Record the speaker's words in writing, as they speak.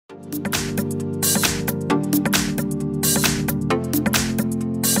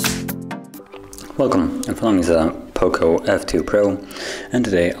Welcome, I'm following the Poco F2 Pro, and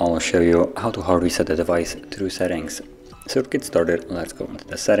today I'll show you how to hard reset the device through settings. So to get started, let's go into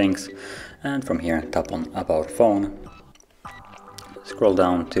the settings, and from here tap on About Phone, scroll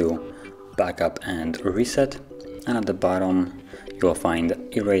down to Backup and Reset, and at the bottom you will find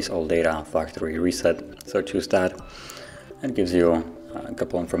Erase All Data Factory Reset. So choose that. It gives you a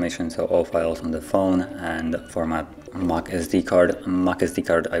couple information, so all files on the phone and format Mach SD card. Mach SD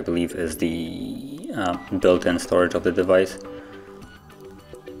card, I believe, is the built-in storage of the device,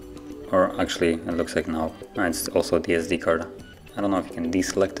 or actually it looks like now it's also the SD card. I don't know if you can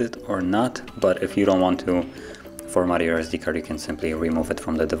deselect it or not, but if you don't want to format your SD card, you can simply remove it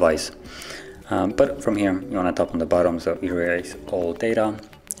from the device. But from here you want to tap on the bottom, so erase all data,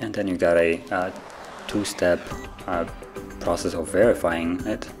 and then you got a two-step process of verifying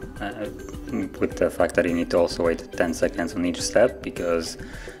it, with the fact that you need to also wait 10 seconds on each step because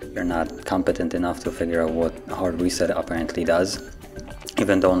you're not competent enough to figure out what hard reset apparently does,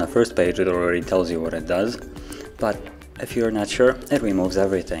 even though on the first page it already tells you what it does. But if you're not sure, it removes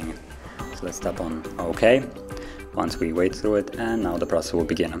everything. So let's tap on OK once we wait through it, and now the process will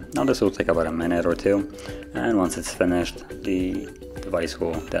begin. Now this will take about a minute or two, and once it's finished, the device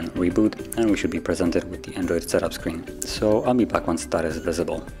will then reboot and we should be presented with the Android setup screen. So I'll be back once that is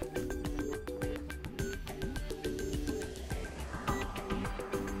visible.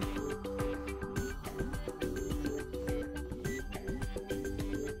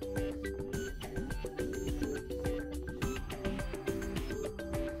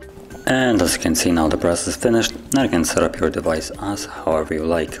 And as you can see, now the process is finished, and you can set up your device as however you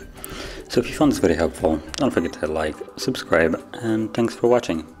like. So if you found this video helpful, don't forget to like, subscribe, and thanks for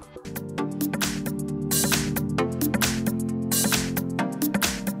watching.